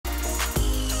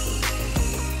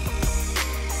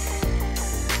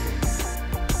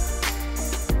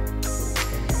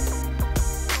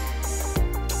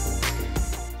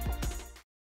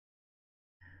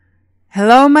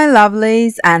Hello my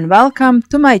lovelies and welcome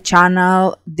to my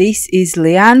channel. This is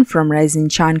Liane from Resin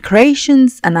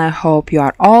Creations and I hope you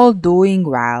are all doing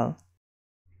well.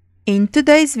 In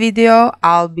today's video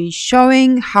I'll be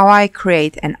showing how I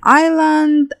create an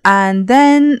island, and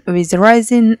then with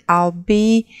resin I'll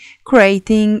be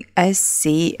creating a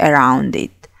sea around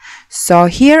it. So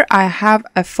here I have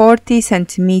a 40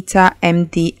 centimeter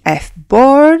MDF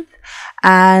board,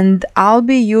 and I'll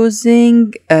be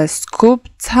using a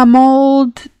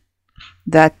sculptamold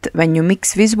that when you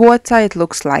mix with water it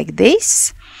looks like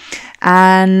this,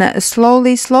 and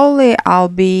slowly I'll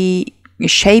be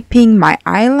shaping my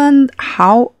island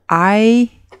how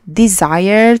I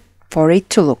desire for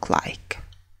it to look like.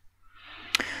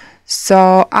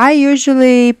 So I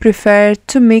usually prefer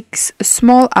to mix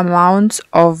small amounts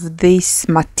of this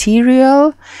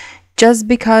material just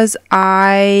because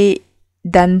I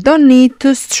then don't need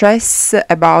to stress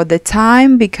about the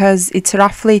time, because it's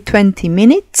roughly 20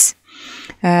 minutes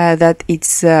that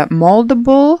it's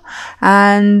moldable,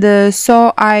 and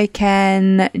so I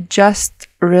can just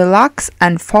relax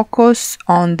and focus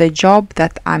on the job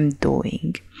that I'm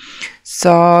doing.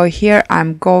 So here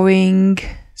I'm going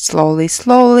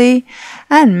slowly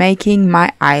and making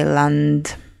my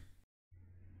island.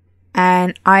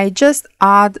 And I just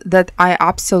add that I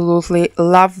absolutely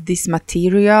love this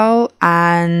material,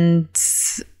 and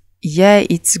yeah,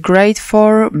 it's great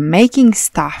for making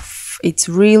stuff. It's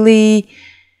really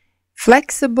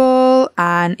flexible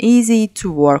and easy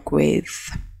to work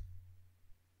with.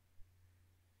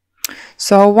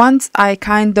 So once I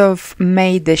kind of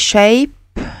made the shape,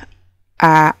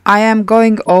 I am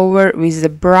going over with the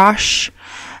brush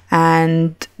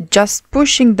and just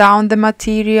pushing down the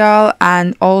material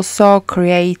and also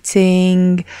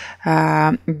creating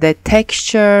the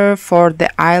texture for the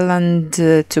island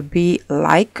to be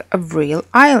like a real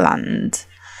island.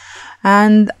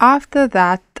 And after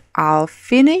that I'll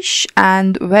finish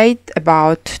and wait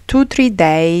about 2-3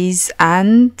 days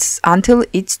and until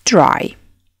it's dry.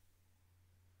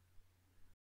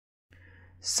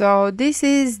 So this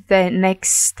is the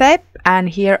next step, and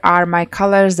here are my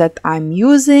colors that I'm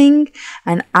using,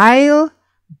 and I'll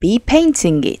be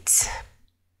painting it.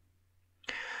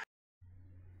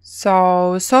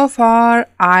 So far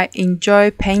I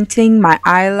enjoy painting my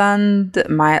island,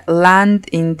 my land,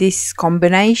 in this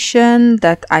combination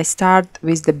that I start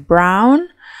with the brown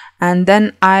and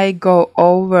then I go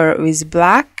over with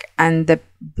black, and the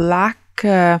black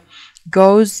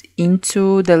goes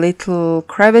into the little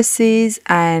crevices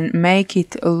and make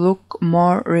it look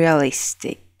more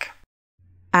realistic.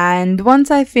 And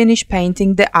once I finish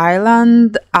painting the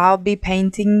island, I'll be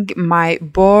painting my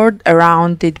board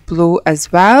around it blue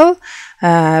as well,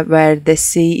 where the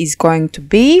sea is going to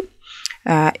be.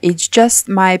 It's just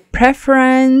my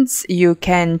preference. You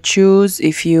can choose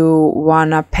if you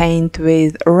wanna paint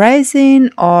with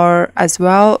resin or as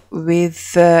well with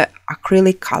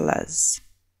acrylic colors.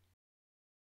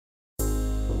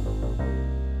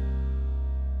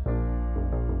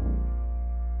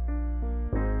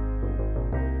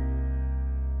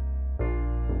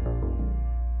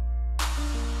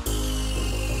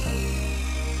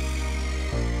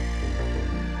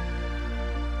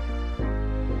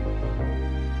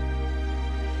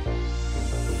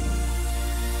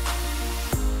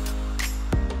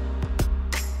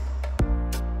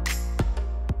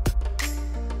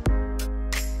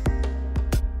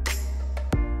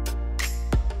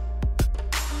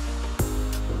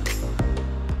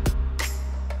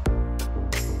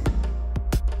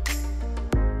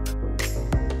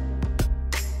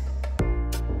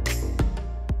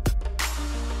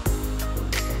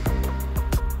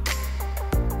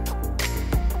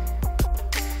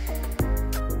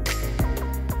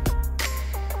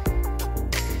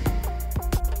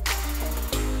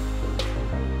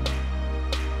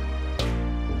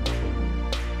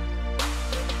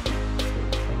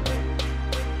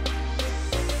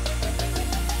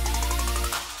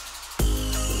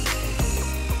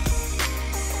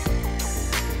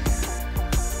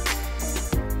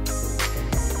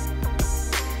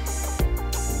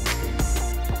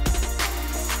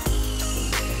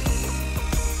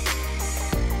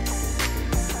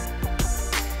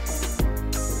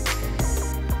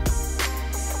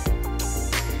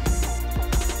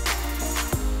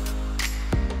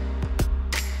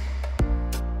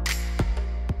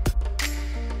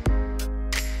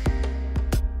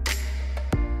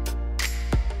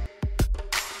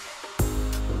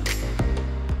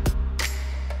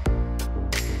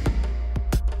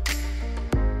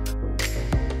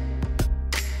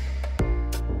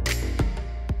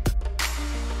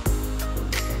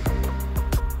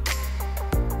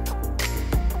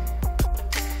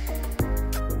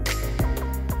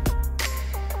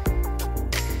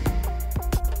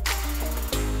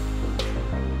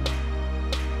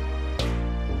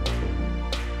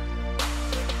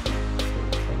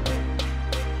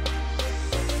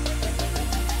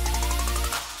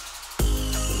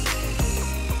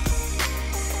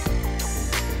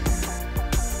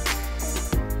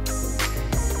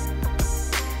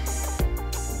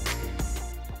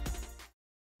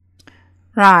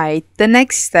 Right, the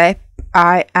next step,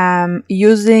 I am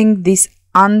using this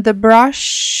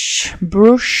underbrush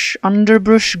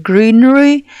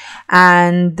greenery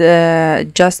and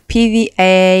just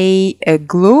PVA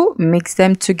glue, mix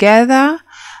them together,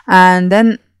 and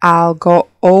then I'll go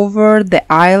over the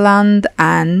island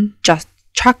and just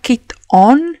chuck it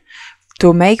on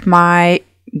to make my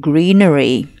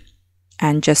greenery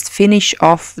and just finish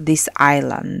off this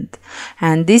island.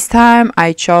 And this time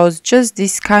I chose just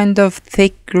this kind of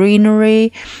thick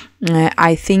greenery.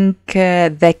 I think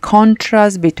the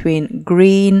contrast between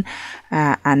green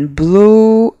and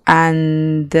blue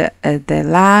and the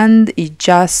land, it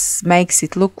just makes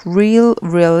it look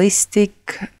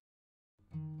realistic.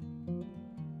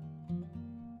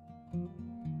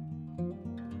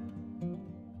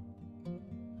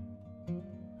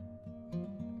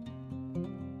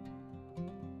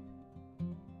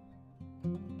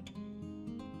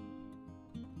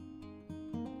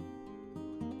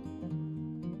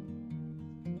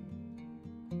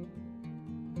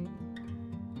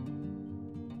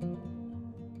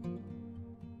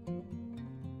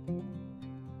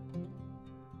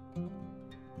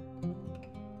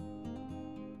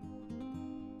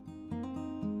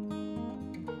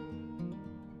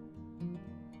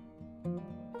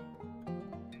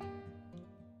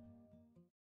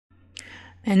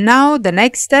 And now the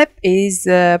next step is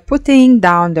putting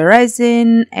down the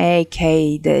resin,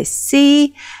 aka the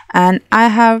sea, and I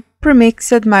have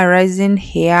premixed my resin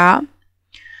here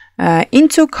in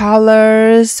two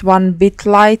colors, one bit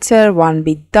lighter, one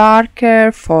bit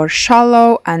darker for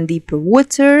shallow and deeper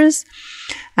waters.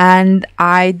 And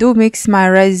I do mix my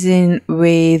resin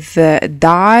with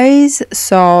dyes,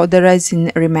 so the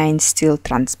resin remains still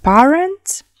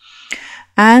transparent.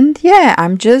 And yeah,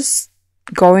 I'm just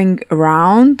going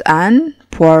around and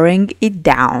pouring it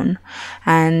down,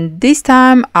 and this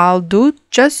time I'll do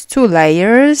just 2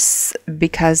 layers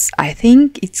because I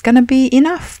think it's gonna be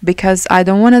enough, because I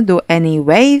don't want to do any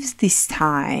waves this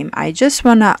time. I just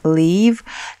want to leave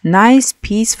nice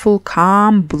peaceful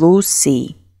calm blue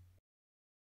sea.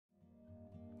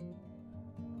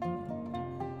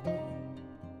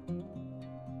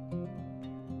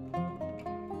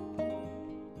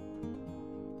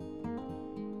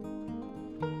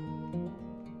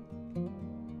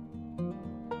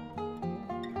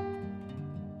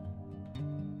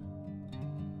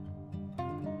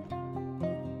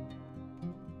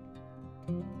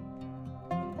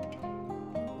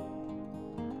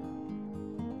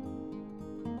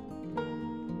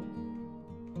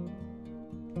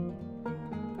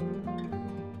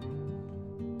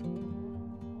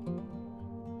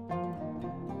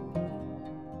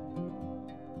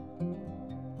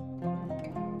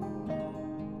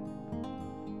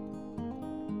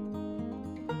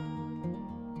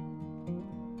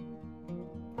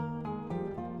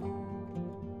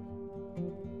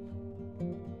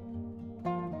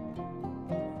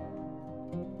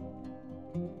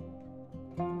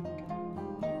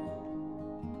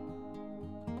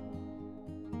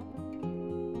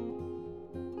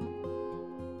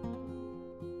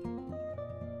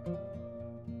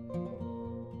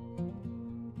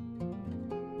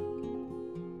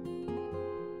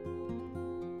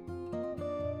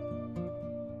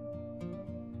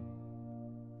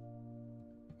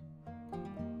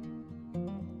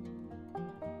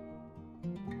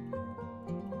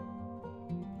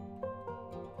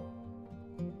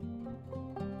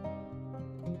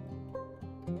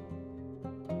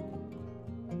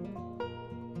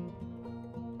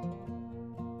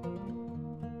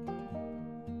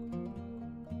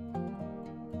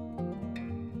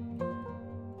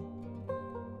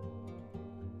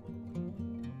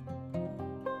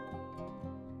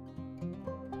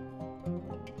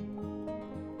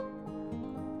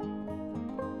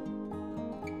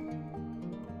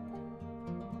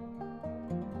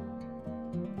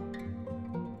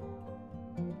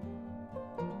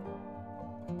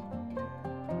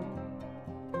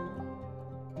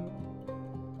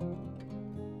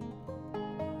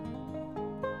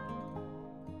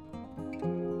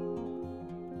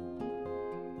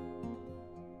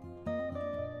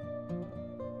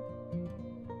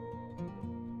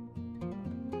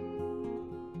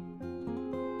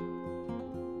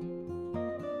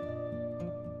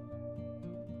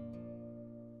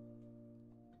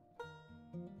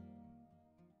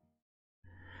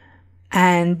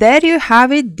 And there you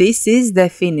have it. This is the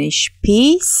finished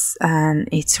piece and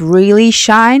it's really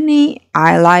shiny.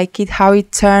 I like it how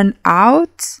it turned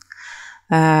out.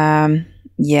 Yeah,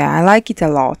 I like it a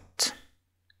lot.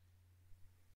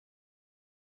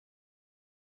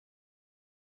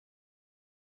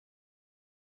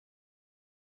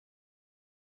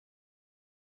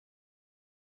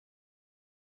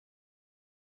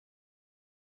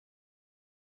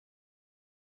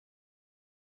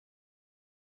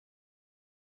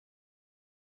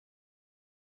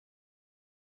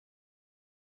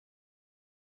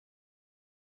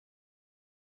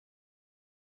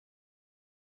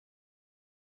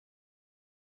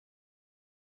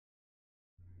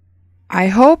 I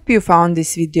hope you found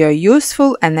this video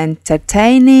useful and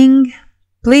entertaining.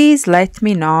 Please let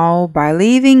me know by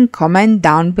leaving comment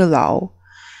down below.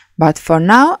 But for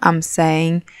now, I'm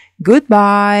saying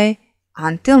goodbye.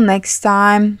 Until next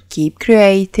time, keep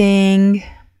creating.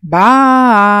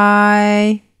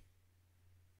 Bye!